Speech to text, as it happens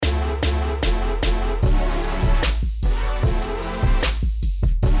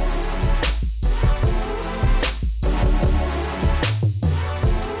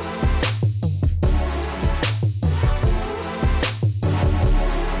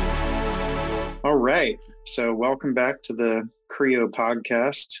All right. So, welcome back to the Creo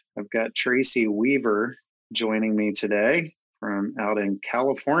podcast. I've got Tracy Weaver joining me today from out in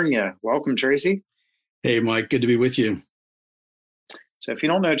California. Welcome, Tracy. Hey, Mike, good to be with you. So, if you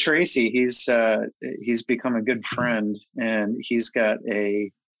don't know Tracy, he's become a good friend, and he's got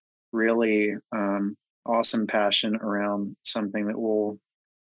a really awesome passion around something that we'll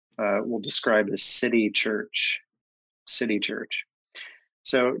describe as City Church. City Church.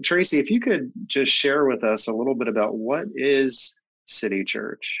 So, Tracy, if you could just share with us a little bit about what is City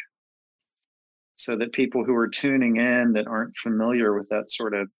Church so that people who are tuning in that aren't familiar with that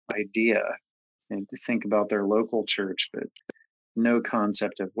sort of idea and to think about their local church, but no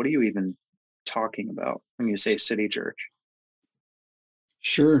concept of what are you even talking about when you say City Church?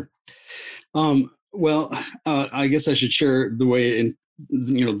 Sure. I guess I should share the way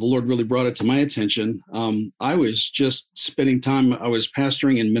the Lord really brought it to my attention. I was just spending time, I was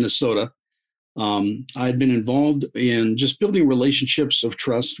pastoring in Minnesota. I'd been involved in just building relationships of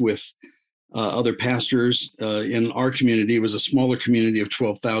trust with other pastors in our community. It was a smaller community of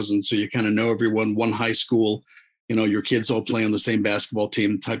 12,000. So you kind of know everyone, one high school, your kids all play on the same basketball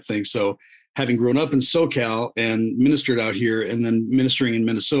team type thing. So having grown up in SoCal and ministered out here and then ministering in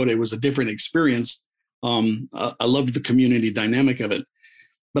Minnesota, it was a different experience. I loved the community dynamic of it.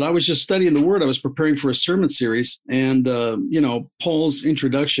 But I was just studying the Word. I was preparing for a sermon series, and Paul's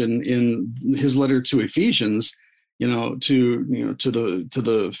introduction in his letter to Ephesians, to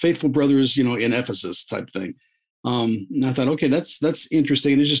the faithful brothers, in Ephesus type thing. And I thought, okay, that's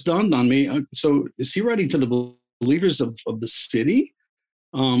interesting. And it just dawned on me. So is he writing to the believers of the city?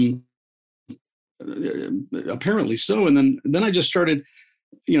 Apparently so. And then I just started,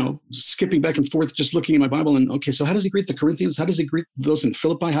 skipping back and forth, just looking at my Bible and, okay, so how does he greet the Corinthians? How does he greet those in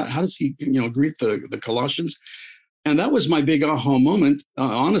Philippi? How does he, greet the Colossians? And that was my big aha moment,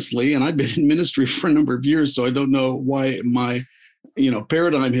 honestly. And I've been in ministry for a number of years, so I don't know why my,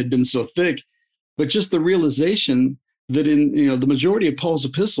 paradigm had been so thick, but just the realization that in, the majority of Paul's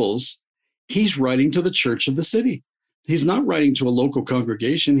epistles, he's writing to the church of the city. He's not writing to a local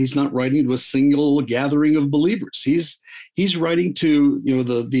congregation. He's not writing to a single gathering of believers. He's writing to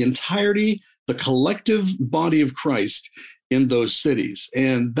the entirety, the collective body of Christ in those cities.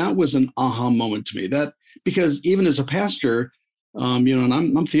 And that was an aha moment to me. That because even as a pastor, and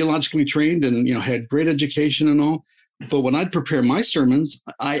I'm theologically trained and had great education and all, but when I'd prepare my sermons,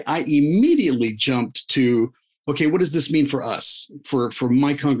 I immediately jumped to, okay, what does this mean for us, for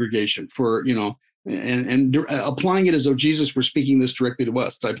my congregation, for and applying it as though Jesus were speaking this directly to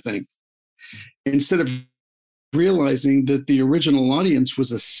us type thing, instead of realizing that the original audience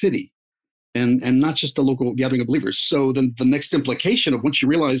was a city and not just a local gathering of believers. So then the next implication of once you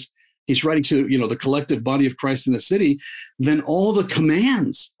realize he's writing to, the collective body of Christ in the city, then all the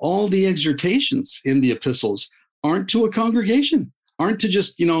commands, all the exhortations in the epistles aren't to a congregation, aren't to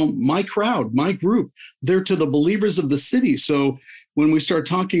just, my crowd, my group. They're to the believers of the city. So when we start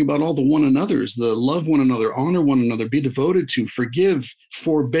talking about all the one another's, the love one another, honor one another, be devoted to, forgive,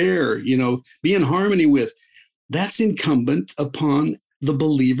 forbear, be in harmony with, that's incumbent upon the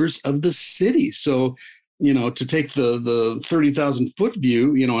believers of the city. So, to take the 30,000 foot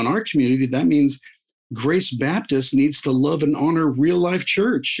view, in our community, that means Grace Baptist needs to love and honor Real Life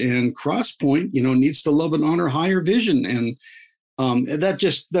Church, and Crosspoint, needs to love and honor Higher Vision. And that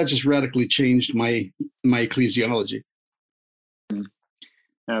just radically changed my ecclesiology.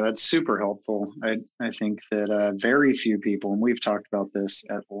 Now, that's super helpful. I think that very few people, and we've talked about this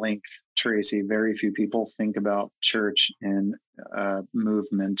at length, Tracy, very few people think about church in a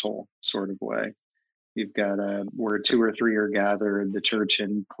movemental sort of way. You've got where two or three are gathered, the church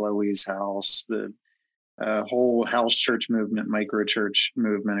in Chloe's house, the whole house church movement, micro church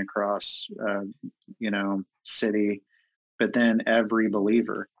movement across, city. But then every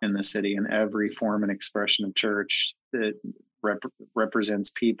believer in the city and every form and expression of church that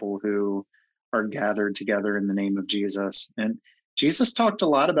represents people who are gathered together in the name of Jesus. And Jesus talked a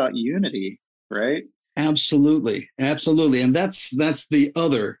lot about unity, right? Absolutely. And that's the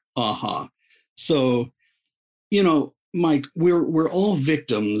other aha. So, Mike, we're all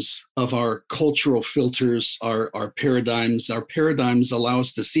victims of our cultural filters, our paradigms. Our paradigms allow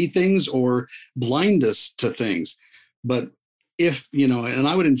us to see things or blind us to things. But if, and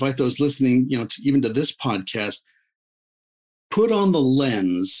I would invite those listening, even to this podcast, put on the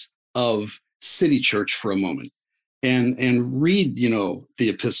lens of City Church for a moment and read, the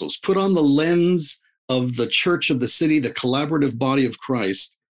epistles. Put on the lens of the church of the city, the collaborative body of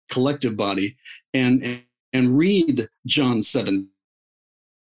Christ, collective body, and read John 17.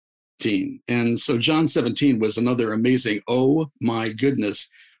 And so John 17 was another amazing, oh my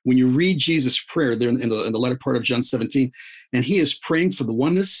goodness, when you read Jesus' prayer there in the latter part of John 17, and he is praying for the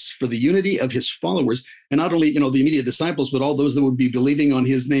oneness, for the unity of his followers, and not only, the immediate disciples, but all those that would be believing on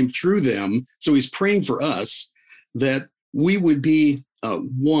his name through them. So he's praying for us that we would be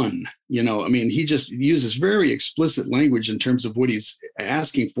one. He just uses very explicit language in terms of what he's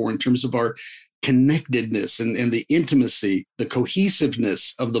asking for, in terms of our connectedness and the intimacy, the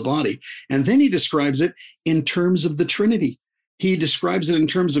cohesiveness of the body. And then he describes it in terms of the Trinity. He describes it in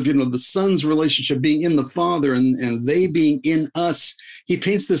terms of, the Son's relationship being in the Father and they being in us. He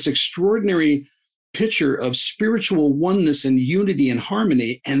paints this extraordinary picture of spiritual oneness and unity and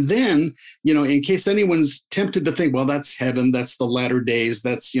harmony. And then, in case anyone's tempted to think, well, that's heaven, that's the latter days,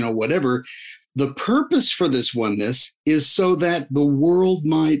 that's, whatever. The purpose for this oneness is so that the world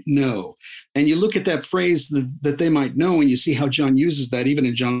might know. And you look at that phrase that they might know, and you see how John uses that even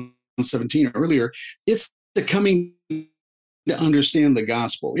in John 17 earlier. It's the coming to understand the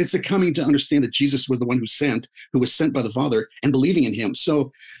gospel. It's a coming to understand that Jesus was the one who was sent by the Father, and believing in him. So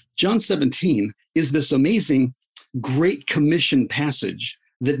John 17 is this amazing Great Commission passage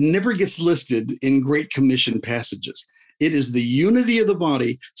that never gets listed in Great Commission passages. It is the unity of the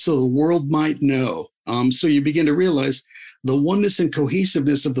body so the world might know. So you begin to realize the oneness and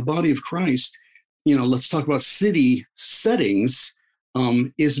cohesiveness of the body of Christ. Let's talk about city settings,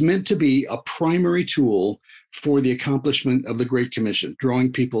 is meant to be a primary tool for the accomplishment of the Great Commission,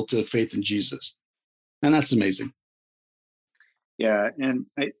 drawing people to faith in Jesus. And that's amazing. Yeah. And,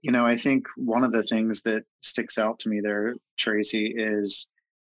 I think one of the things that sticks out to me there, Tracy, is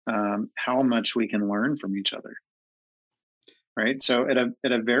how much we can learn from each other. Right. So at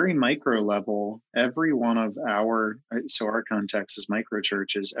a very micro level, every one of our context is micro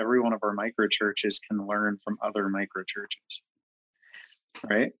churches. Every one of our micro churches can learn from other micro churches.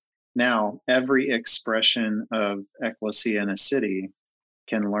 Right. Now, every expression of ecclesia in a city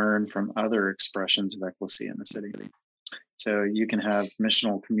can learn from other expressions of ecclesia in the city. So you can have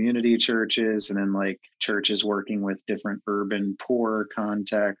missional community churches, and then churches working with different urban poor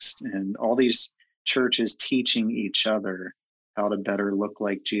context, and all these churches teaching each other how to better look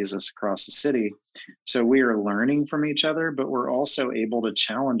like Jesus across the city. So we are learning from each other, but we're also able to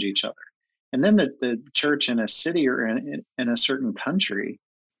challenge each other. And then the church in a city or in a certain country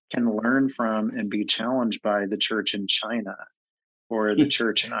can learn from and be challenged by the church in China or the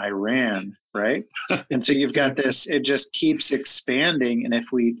church in Iran, right? And so you've got this, it just keeps expanding. And if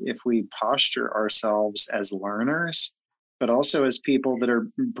we posture ourselves as learners, but also as people that are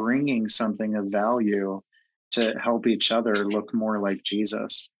bringing something of value to help each other look more like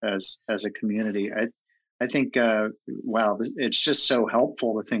Jesus as a community. I think, wow, it's just so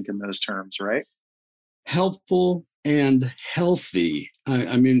helpful to think in those terms, right? Helpful and healthy.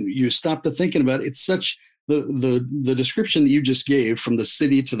 You stop to thinking about it. It's such, the description that you just gave from the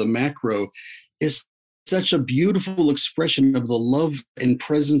city to the macro is such a beautiful expression of the love and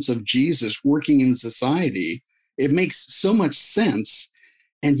presence of Jesus working in society. It makes so much sense.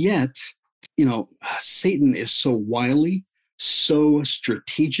 And yet, Satan is so wily, so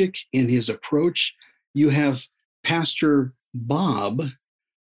strategic in his approach. You have Pastor Bob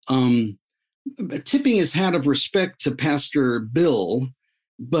tipping his hat of respect to Pastor Bill,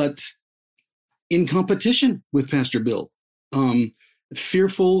 but in competition with Pastor Bill,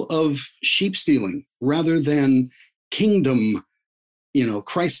 fearful of sheep stealing rather than kingdom,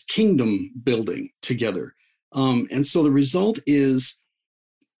 Christ's kingdom building together. And so the result is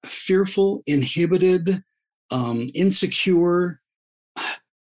fearful, inhibited, insecure,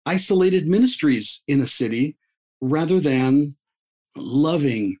 isolated ministries in a city rather than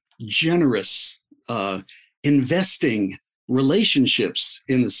loving, generous, investing relationships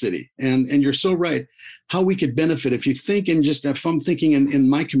in the city. And you're so right, how we could benefit if you think if I'm thinking in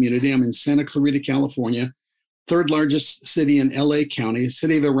my community, I'm in Santa Clarita, California, third largest city in LA County, a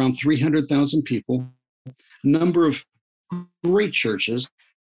city of around 300,000 people, number of great churches.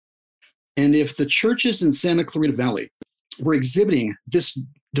 And if the churches in Santa Clarita Valley were exhibiting this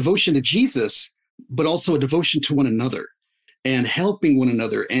devotion to Jesus, but also a devotion to one another and helping one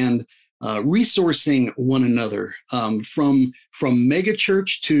another and resourcing one another, from mega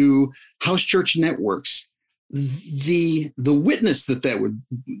church to house church networks, the witness that would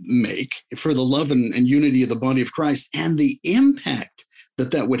make for the love and unity of the body of Christ, and the impact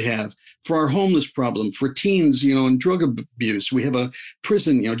that would have for our homeless problem, for teens, and drug abuse. We have a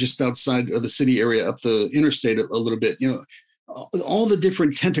prison, just outside of the city area, up the interstate a little bit, all the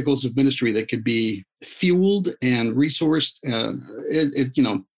different tentacles of ministry that could be fueled and resourced.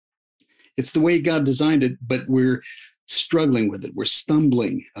 It's the way God designed it, but we're struggling with it. We're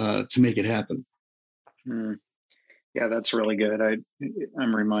stumbling to make it happen. Yeah, that's really good.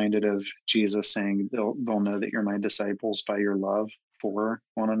 I'm reminded of Jesus saying, they'll know that you're my disciples by your love for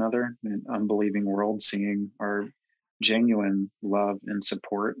one another." An unbelieving world seeing our genuine love and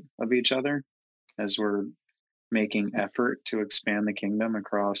support of each other as we're making effort to expand the kingdom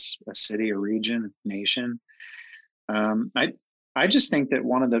across a city, a region, nation. Um, I I just think that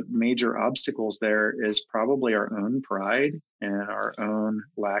one of the major obstacles there is probably our own pride and our own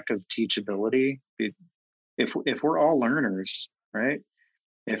lack of teachability. If we're all learners, right?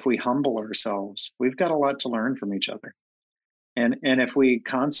 If we humble ourselves, we've got a lot to learn from each other. And if we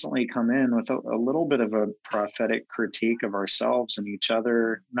constantly come in with a little bit of a prophetic critique of ourselves and each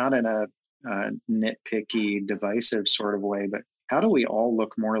other, not in a nitpicky, divisive sort of way, but how do we all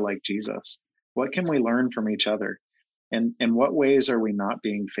look more like Jesus? What can we learn from each other? And in what ways are we not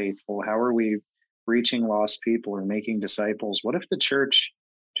being faithful? How are we reaching lost people or making disciples? What if the church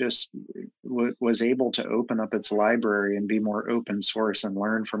just was able to open up its library and be more open source and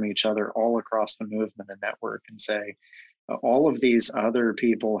learn from each other all across the movement and network, and say, all of these other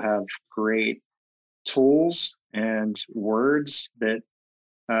people have great tools and words that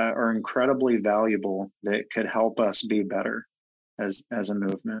are incredibly valuable that could help us be better as a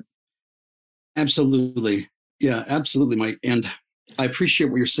movement. Absolutely. Yeah, absolutely, Mike. And I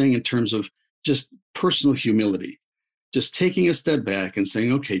appreciate what you're saying in terms of just personal humility, just taking a step back and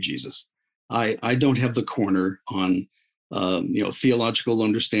saying, okay, Jesus, I don't have the corner on, theological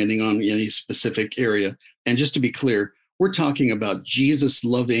understanding on any specific area. And just to be clear, we're talking about Jesus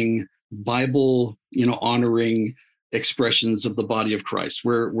loving, Bible, honoring expressions of the body of Christ.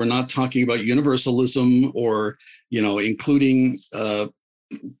 We're not talking about universalism or, including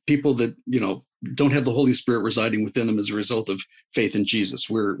people that, don't have the Holy Spirit residing within them as a result of faith in Jesus.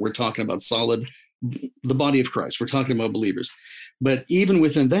 We're talking about the body of Christ. We're talking about believers. But even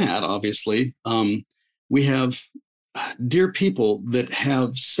within that, obviously, we have dear people that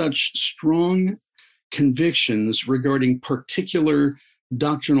have such strong convictions regarding particular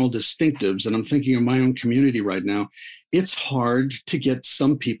doctrinal distinctives. And I'm thinking of my own community right now. It's hard to get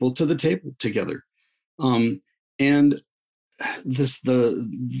some people to the table together. And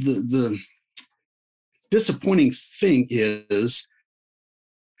the disappointing thing is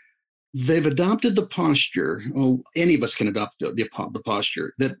they've adopted the posture. Oh, any of us can adopt the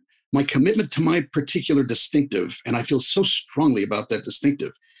posture that my commitment to my particular distinctive, and I feel so strongly about that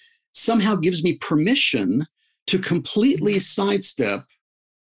distinctive, somehow gives me permission to completely sidestep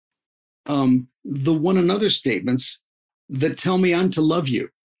the one another statements that tell me I'm to love you,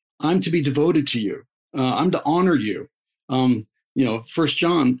 I'm to be devoted to you, I'm to honor you. 1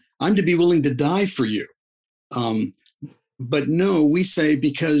 John, I'm to be willing to die for you. But no, we say,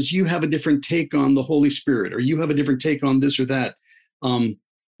 because you have a different take on the Holy Spirit, or you have a different take on this or that, I'm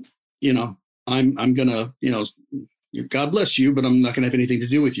gonna, God bless you, but I'm not gonna have anything to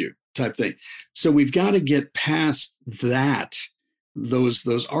do with you, type thing. So we've got to get past that,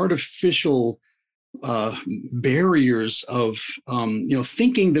 those artificial barriers of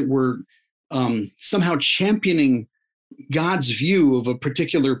thinking that we're somehow championing God's view of a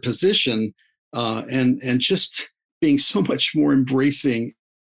particular position, and just being so much more embracing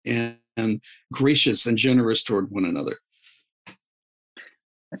and gracious and generous toward one another.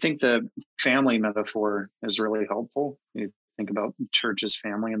 I think the family metaphor is really helpful. You think about church as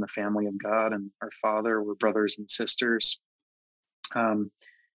family and the family of God and our Father, we're brothers and sisters.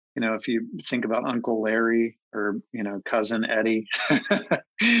 If you think about Uncle Larry or, Cousin Eddie,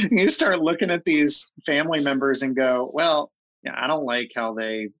 you start looking at these family members and go, well, yeah, I don't like how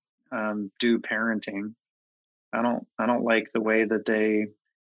they do parenting. I don't like the way that they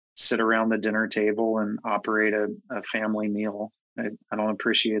sit around the dinner table and operate a family meal. I don't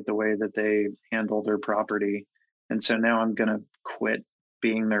appreciate the way that they handle their property. And so now I'm going to quit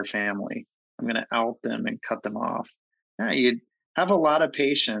being their family. I'm going to out them and cut them off. Yeah, you have a lot of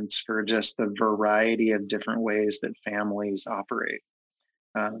patience for just the variety of different ways that families operate.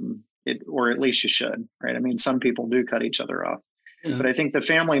 Or at least you should, right? I mean, some people do cut each other off. Yeah. But I think the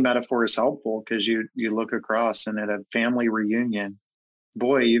family metaphor is helpful because you look across, and at a family reunion,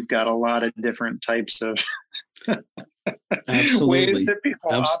 boy, you've got a lot of different types of ways that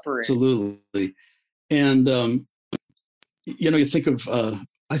people operate. Absolutely. And, you think of,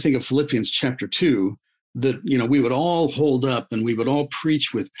 I think of Philippians chapter 2, that, we would all hold up and we would all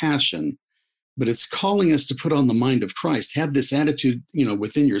preach with passion, but it's calling us to put on the mind of Christ, have this attitude,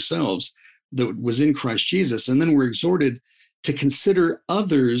 within yourselves that was in Christ Jesus. And then we're exhorted to consider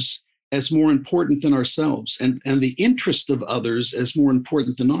others as more important than ourselves, and the interest of others as more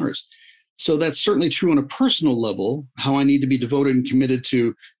important than ours. So that's certainly true on a personal level, how I need to be devoted and committed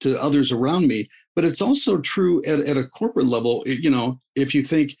to others around me. But it's also true at a corporate level. If you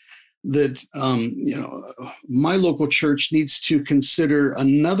think that my local church needs to consider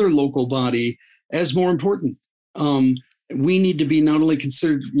another local body as more important. We need to be not only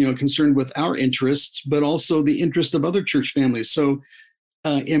concerned with our interests, but also the interest of other church families. So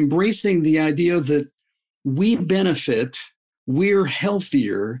embracing the idea that we benefit, we're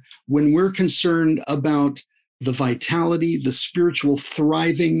healthier when we're concerned about the vitality, the spiritual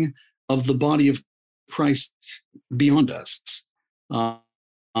thriving of the body of Christ beyond us.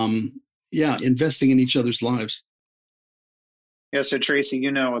 Investing in each other's lives. Yeah. So Tracy,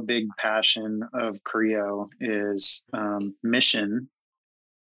 a big passion of CREO is mission,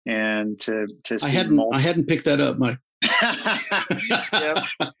 and to see I hadn't picked that up, Mike.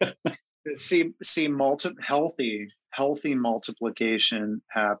 see healthy multiplication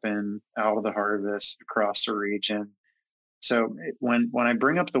happen out of the harvest across the region. So when I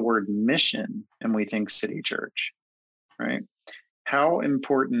bring up the word mission and we think City Church, right? How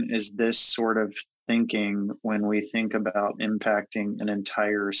important is this sort of thinking when we think about impacting an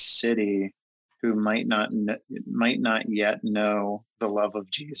entire city who might not yet know the love of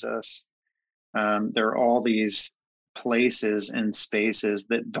Jesus? There are all these places and spaces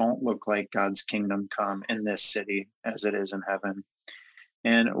that don't look like God's kingdom come in this city as it is in heaven.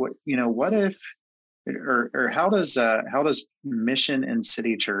 And what if, or how does mission and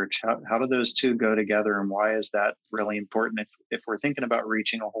City Church, how do those two go together, and why is that really important if we're thinking about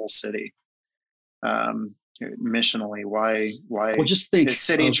reaching a whole city missionally? Why well, just think is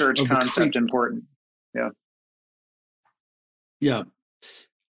City Church concept important? Yeah.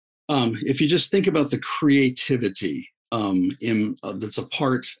 If you just think about the creativity that's a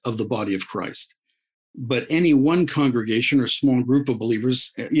part of the body of Christ, but any one congregation or small group of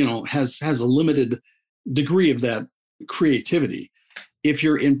believers, has a limited degree of that creativity. If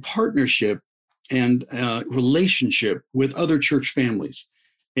you're in partnership and relationship with other church families,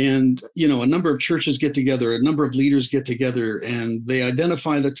 and a number of churches get together, a number of leaders get together, and they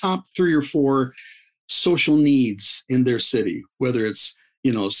identify the top 3 or 4 social needs in their city, whether it's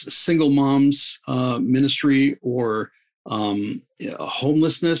single moms ministry or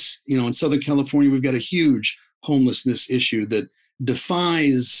homelessness. In Southern California, we've got a huge homelessness issue that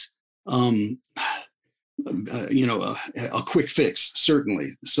defies a quick fix, certainly.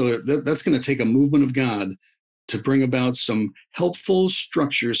 So that's going to take a movement of God to bring about some helpful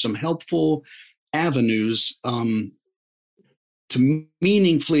structures, some helpful avenues to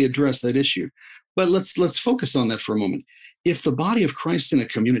meaningfully address that issue. But let's focus on that for a moment. If the body of Christ in a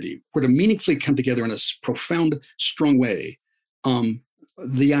community were to meaningfully come together in a profound, strong way,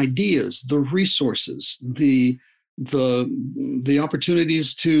 the ideas, the resources, the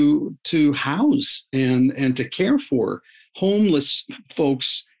opportunities to house and to care for homeless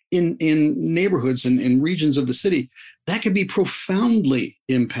folks in neighborhoods and in regions of the city, that could be profoundly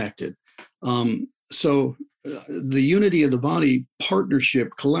impacted. So the unity of the body,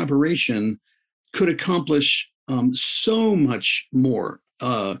 partnership, collaboration could accomplish so much more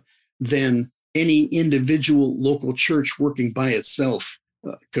than any individual local church working by itself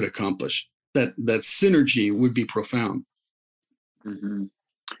could accomplish. That synergy would be profound. Mm-hmm.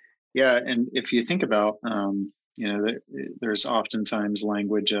 Yeah, and if you think about, there's oftentimes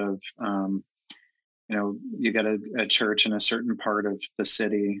language of, you got a church in a certain part of the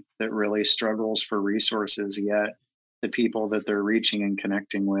city that really struggles for resources, yet the people that they're reaching and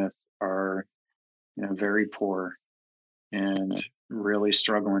connecting with are very poor and really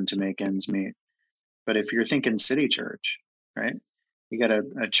struggling to make ends meet. But if you're thinking City Church, right, you got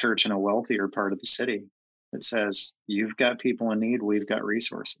a church in a wealthier part of the city that says, you've got people in need, we've got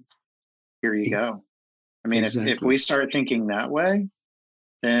resources. Here you go. I mean, exactly. If we start thinking that way,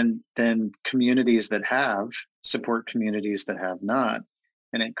 then communities that have support communities that have not,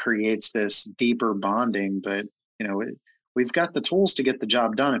 and it creates this deeper bonding. But we've got the tools to get the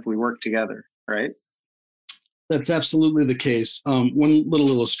job done if we work together, right? That's absolutely the case. One little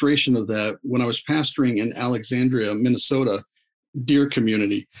illustration of that: when I was pastoring in Alexandria, Minnesota, Deer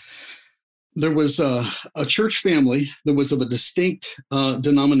community, there was a church family that was of a distinct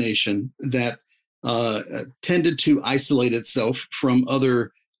denomination that tended to isolate itself from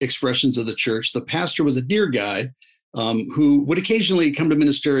other expressions of the church. The pastor was a Deer guy who would occasionally come to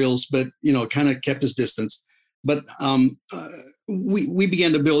ministerials, but kind of kept his distance. But we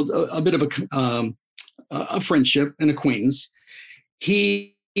began to build a bit of a friendship, an acquaintance.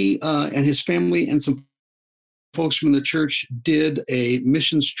 He and his family and some folks from the church did a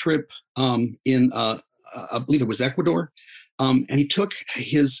missions trip in, I believe it was Ecuador. And he took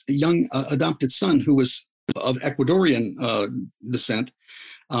his young adopted son, who was of Ecuadorian descent,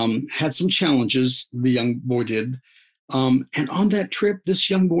 had some challenges, the young boy did. And on that trip, this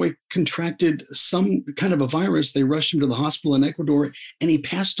young boy contracted some kind of a virus. They rushed him to the hospital in Ecuador, and he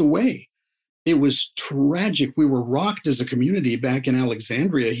passed away. It was tragic. We were rocked as a community back in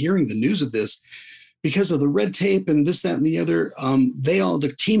Alexandria hearing the news of this because of the red tape and this, that, and the other.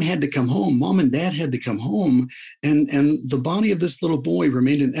 The team had to come home. Mom and dad had to come home. And the body of this little boy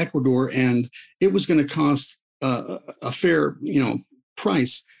remained in Ecuador, and it was going to cost a fair,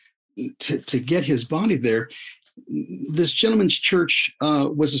 price to get his body there. This gentleman's church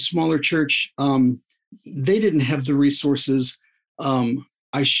was a smaller church. They didn't have the resources.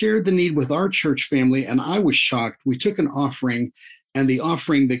 I shared the need with our church family, and I was shocked. We took an offering, and the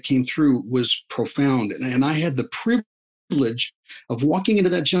offering that came through was profound. And I had the privilege of walking into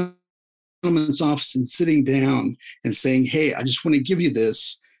that gentleman's office and sitting down and saying, "Hey, I just want to give you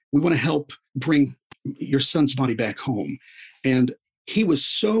this. We want to help bring your son's body back home." And he was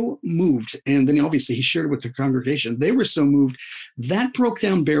so moved. And then obviously he shared it with the congregation. They were so moved. That broke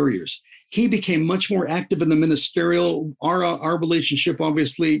down barriers. He became much more active in the ministerial. Our relationship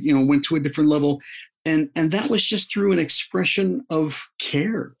obviously, went to a different level. And that was just through an expression of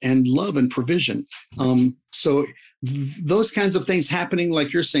care and love and provision. So those kinds of things happening,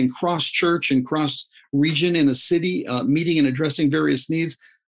 like you're saying, cross church and cross region in a city, meeting and addressing various needs.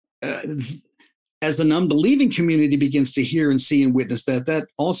 As an unbelieving community begins to hear and see and witness that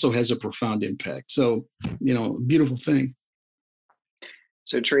also has a profound impact. So, beautiful thing.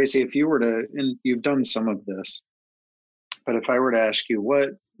 So Tracy, if you were to, and you've done some of this, but if I were to ask you, what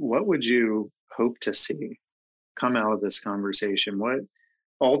would you hope to see come out of this conversation? What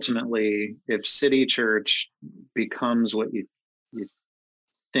ultimately, if City Church becomes what you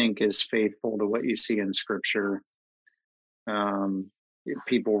think is faithful to what you see in Scripture, if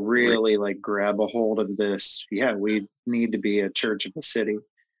people really grab a hold of this, we need to be a church of the city.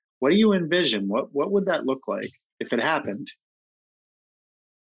 What do you envision? What would that look like if it happened?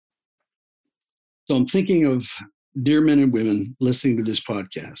 So I'm thinking of dear men and women listening to this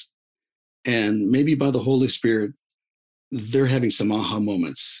podcast, and maybe by the Holy Spirit, they're having some aha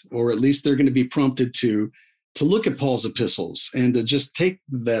moments, or at least they're going to be prompted to look at Paul's epistles and to just take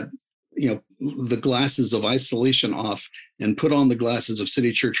that, the glasses of isolation off and put on the glasses of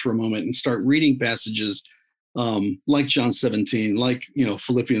City Church for a moment and start reading passages like John 17, like,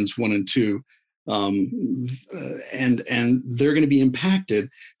 Philippians 1 and 2. And they're going to be impacted.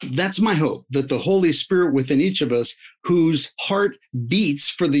 That's my hope, that the Holy Spirit within each of us, whose heart beats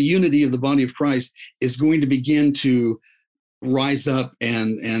for the unity of the body of Christ, is going to begin to rise up,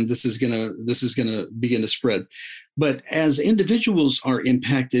 and this is going to begin to spread. But as individuals are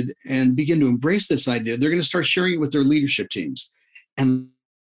impacted and begin to embrace this idea, they're going to start sharing it with their leadership teams, and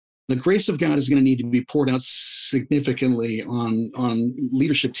the grace of God is going to need to be poured out significantly on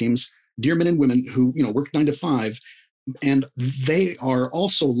leadership teams, dear men and women who work 9 to 5, and they are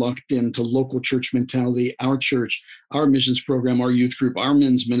also locked into local church mentality, our church, our missions program, our youth group, our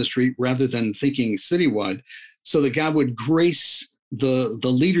men's ministry, rather than thinking citywide, so that God would grace the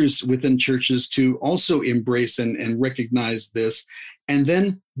leaders within churches to also embrace and recognize this, and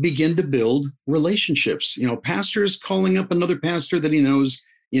then begin to build relationships. Pastors calling up another pastor that he knows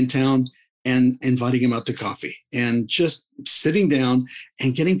in town and inviting him out to coffee, and just sitting down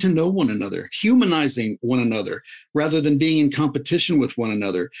and getting to know one another, humanizing one another rather than being in competition with one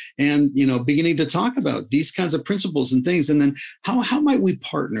another, and beginning to talk about these kinds of principles and things. And then how might we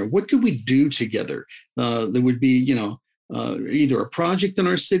partner? What could we do together? There would be either a project in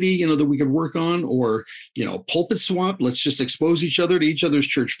our city that we could work on, or pulpit swap. Let's just expose each other to each other's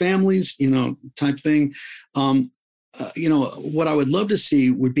church families, type thing. What I would love to see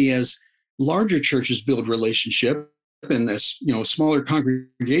would be, as larger churches build relationship, and as smaller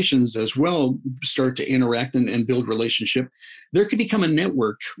congregations as well start to interact and build relationship, there could become a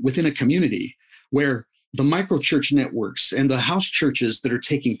network within a community where the microchurch networks and the house churches that are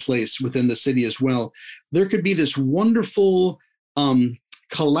taking place within the city as well, there could be this wonderful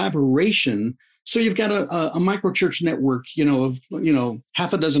collaboration. So you've got a microchurch network, of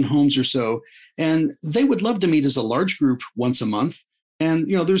half a dozen homes or so, and they would love to meet as a large group once a month. And,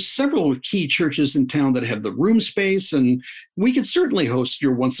 there's several key churches in town that have the room space, and we could certainly host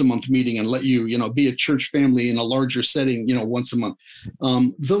your once a month meeting and let you, be a church family in a larger setting, once a month.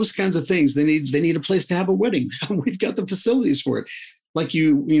 Those kinds of things. They need a place to have a wedding. We've got the facilities for it. Like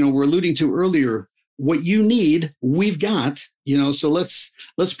you were alluding to earlier, what you need, we've got, so let's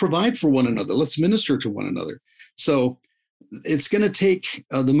provide for one another. Let's minister to one another. So it's going to take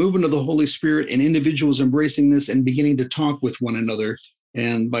the movement of the Holy Spirit and individuals embracing this and beginning to talk with one another.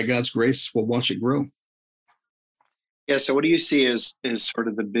 And by God's grace, we'll watch it grow. Yeah. So what do you see as sort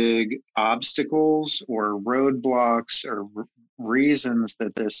of the big obstacles or roadblocks or reasons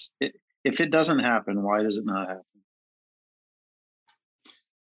that this, if it doesn't happen, why does it not happen?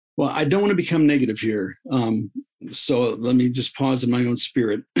 Well, I don't want to become negative here. So let me just pause in my own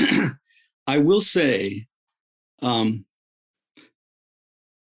spirit. I will say, when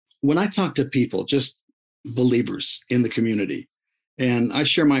I talk to people, just believers in the community, and I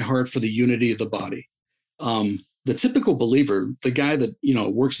share my heart for the unity of the body, the typical believer, the guy that,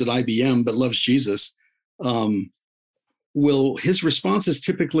 works at IBM but loves Jesus, his response is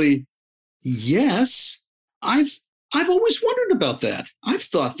typically, yes, I've always wondered about that. I've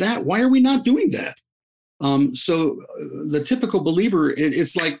thought that. Why are we not doing that? So the typical believer,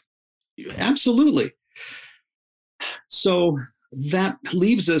 it's like, absolutely. So that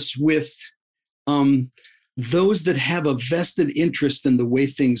leaves us with those that have a vested interest in the way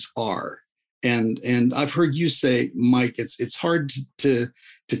things are. And I've heard you say, Mike, it's hard to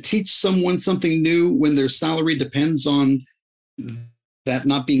teach someone something new when their salary depends on that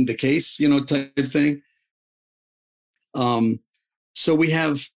not being the case, type thing. So we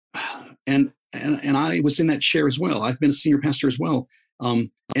have, and I was in that chair as well. I've been a senior pastor as well.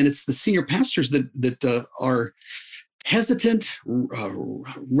 And it's the senior pastors that are hesitant,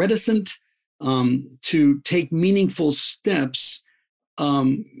 reticent to take meaningful steps,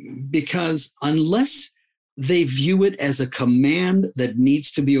 because unless they view it as a command that needs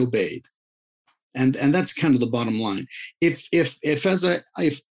to be obeyed, and that's kind of the bottom line. If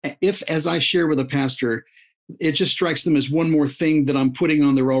as I share with a pastor, it just strikes them as one more thing that I'm putting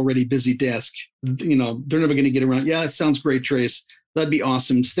on their already busy desk, they're never going to get around. Yeah, it sounds great, Trace. That'd be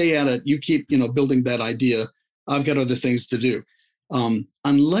awesome. Stay at it. You keep, building that idea. I've got other things to do.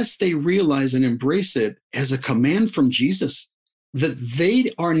 Unless they realize and embrace it as a command from Jesus that they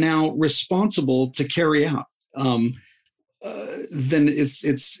are now responsible to carry out, then it's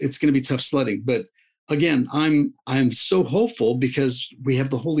going to be tough sledding. But again, I'm so hopeful because we have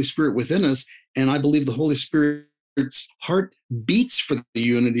the Holy Spirit within us, and I believe the Holy Spirit's heart beats for the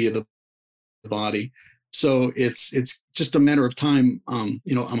unity of the body. So it's just a matter of time. I'm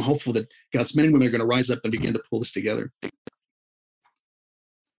hopeful that God's men and women are going to rise up and begin to pull this together.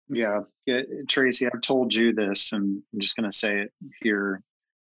 Yeah, Tracy, I've told you this, and I'm just going to say it here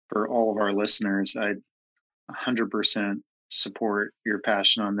for all of our listeners. I 100% support your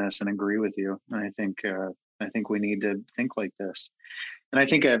passion on this and agree with you. And I think we need to think like this. And I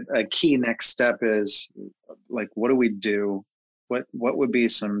think a key next step is, like, what do we do? What would be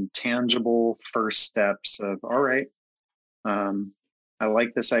some tangible first steps of, all right, I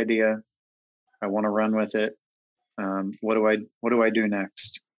like this idea, I want to run with it. What do I do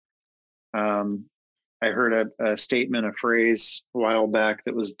next? I heard a statement, a phrase a while back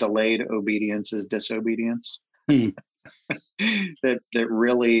that was delayed obedience is disobedience. that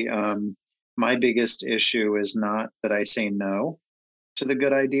really, my biggest issue is not that I say no to the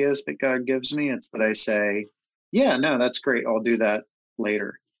good ideas that God gives me. It's that I say, yeah, no, that's great. I'll do that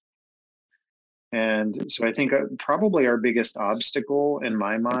later. And so I think probably our biggest obstacle in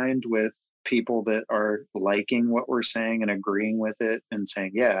my mind with people that are liking what we're saying and agreeing with it and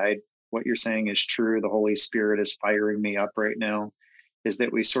saying, yeah, what you're saying is true, the Holy Spirit is firing me up right now, is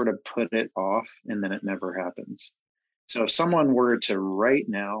that we sort of put it off and then it never happens. So if someone were to right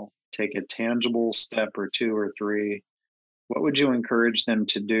now take a tangible step or two or three, what would you encourage them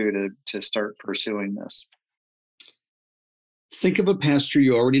to do to start pursuing this? Think of a pastor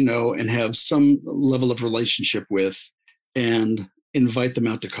you already know and have some level of relationship with, and invite them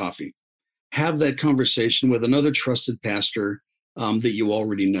out to coffee. Have that conversation with another trusted pastor that you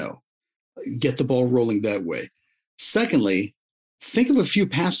already know. Get the ball rolling that way. Secondly, think of a few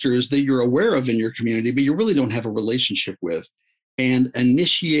pastors that you're aware of in your community, but you really don't have a relationship with, and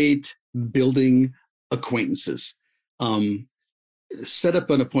initiate building acquaintances. Set up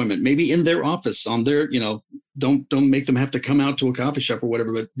an appointment, maybe in their office, on their, don't make them have to come out to a coffee shop or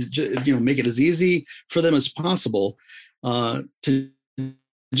whatever, but make it as easy for them as possible to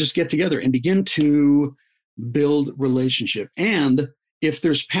just get together and begin to build relationship. And if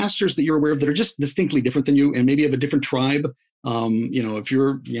there's pastors that you're aware of that are just distinctly different than you and maybe of a different tribe, if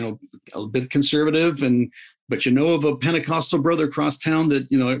you're, a bit conservative but of a Pentecostal brother across town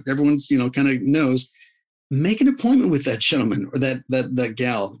that, everyone's, kind of knows, make an appointment with that gentleman or that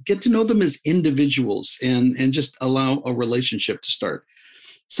gal. Get to know them as individuals and just allow a relationship to start.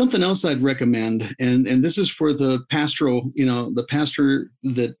 Something else I'd recommend, and this is for the pastoral, the pastor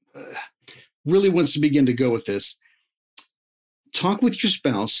that really wants to begin to go with this. talk with your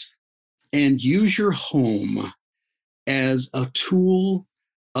spouse and use your home as a tool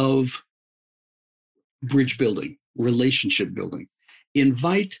of bridge building, relationship building.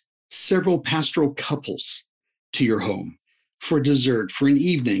 Invite several pastoral couples to your home for dessert, for an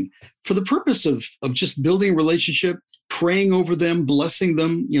evening, for the purpose of just building a relationship, praying over them, blessing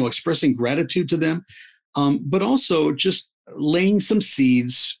them, expressing gratitude to them, but also just laying some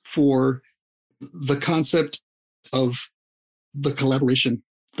seeds for the concept of the collaboration,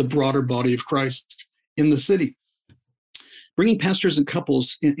 the broader body of Christ in the city. Bringing pastors and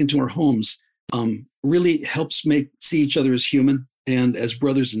couples into our homes really helps see each other as human and as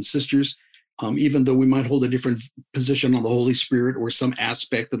brothers and sisters, even though we might hold a different position on the Holy Spirit or some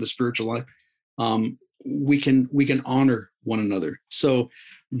aspect of the spiritual life. We can honor one another. So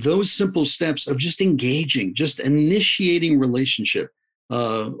those simple steps of just engaging, just initiating relationship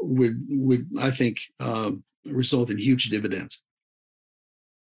would I think result in huge dividends.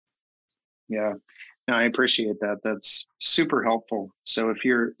 Yeah, no, I appreciate that. That's super helpful. So if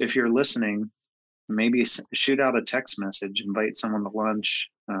you're listening, maybe shoot out a text message, invite someone to lunch.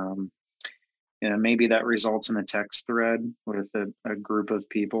 Maybe that results in a text thread with a group of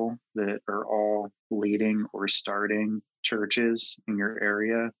people that are all leading or starting churches in your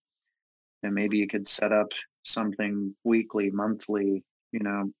area. And maybe you could set up something weekly, monthly,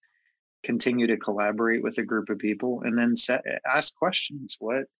 continue to collaborate with a group of people, and then ask questions.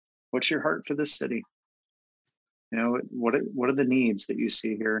 What's your heart for this city? What are the needs that you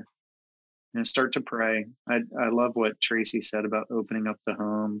see here? Start to pray. I love what Tracy said about opening up the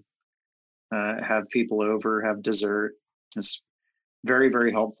home, have people over, have dessert. It's very,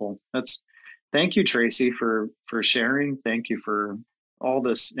 very helpful. Thank you, Tracy, for sharing. Thank you for all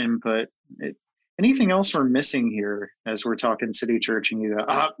this input. Anything else we're missing here as we're talking City Church and you go,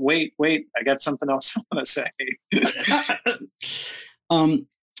 wait, I got something else I want to say.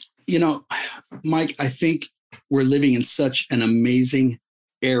 Mike, I think we're living in such an amazing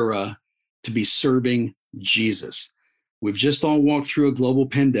era to be serving Jesus. We've just all walked through a global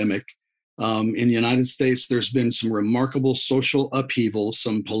pandemic. In the United States, there's been some remarkable social upheaval,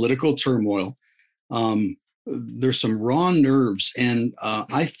 some political turmoil. There's some raw nerves, and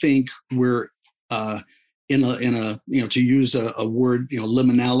I think we're in a to use a word,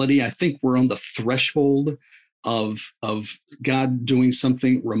 liminality. I think we're on the threshold of God doing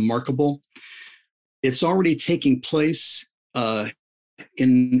something remarkable. It's already taking place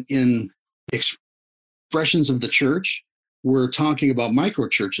in expressions of the church. We're talking about micro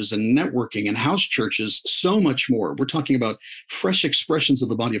churches and networking and house churches, so much more. We're talking about fresh expressions of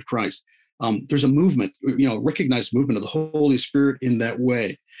the body of Christ. There's a movement, recognized movement of the Holy Spirit in that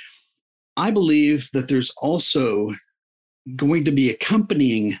way. I believe that there's also going to be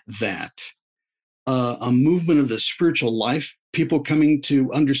accompanying that a movement of the spiritual life, people coming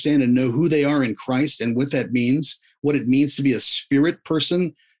to understand and know who they are in Christ and what that means, what it means to be a spirit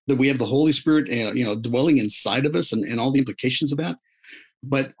person, that we have the Holy Spirit, dwelling inside of us and all the implications of that,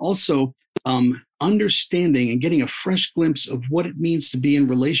 but also understanding and getting a fresh glimpse of what it means to be in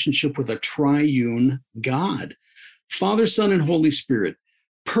relationship with a triune God, Father, Son, and Holy Spirit,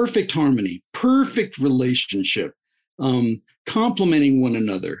 perfect harmony, perfect relationship, complementing one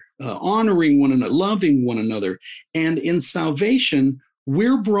another, honoring one another, loving one another. And in salvation,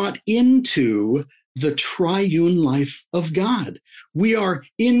 we're brought into the triune life of God. We are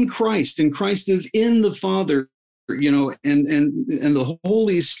in Christ, and Christ is in the Father, and the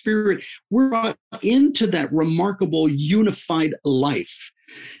Holy Spirit. We're brought into that remarkable unified life.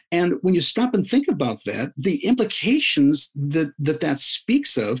 And when you stop and think about that, the implications that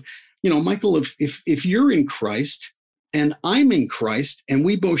speaks of, Michael, if you're in Christ and I'm in Christ, and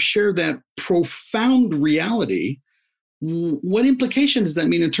we both share that profound reality, what implication does that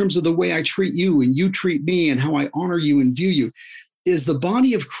mean in terms of the way I treat you and you treat me and how I honor you and view you? Is the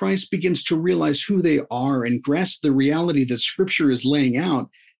body of Christ begins to realize who they are and grasp the reality that Scripture is laying out,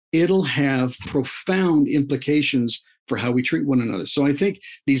 it'll have profound implications for how we treat one another. So I think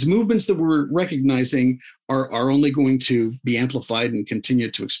these movements that we're recognizing are only going to be amplified and continue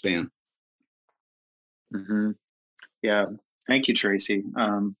to expand. Mm-hmm. Yeah. Thank you, Tracy.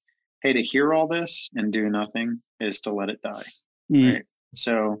 Hey, to hear all this and do nothing is to let it die. Right.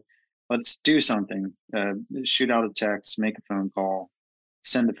 So let's do something. Shoot out a text, make a phone call,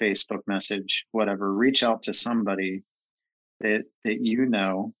 send a Facebook message, whatever. Reach out to somebody that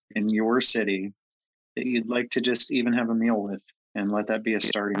in your city that you'd like to just even have a meal with, and let that be a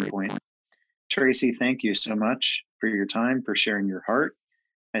starting point. Tracy, thank you so much for your time, for sharing your heart.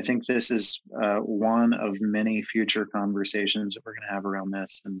 I think this is one of many future conversations that we're going to have around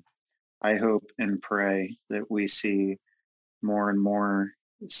this. And I hope and pray that we see more and more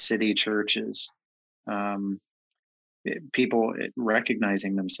city churches, people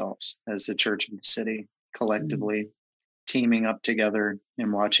recognizing themselves as the church of the city, collectively teaming up together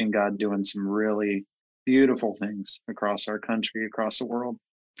and watching God doing some really beautiful things across our country, across the world.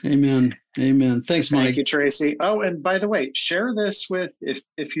 Amen. Amen. Thanks, Mike. Thank you, Tracy. Oh, and by the way, share this with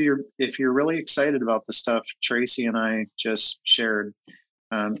if you're really excited about the stuff Tracy and I just shared,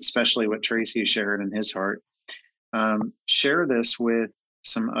 especially what Tracy shared in his heart. Share this with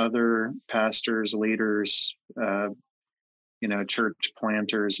some other pastors, leaders, church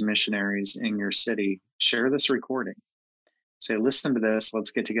planters, missionaries in your city. Share this recording. Say, listen to this.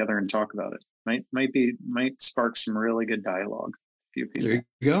 Let's get together and talk about it. Might spark some really good dialogue. A few people. There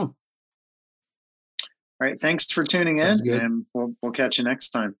you go. All right. Thanks for tuning Sounds in, good. and we'll catch you next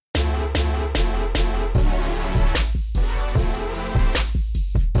time.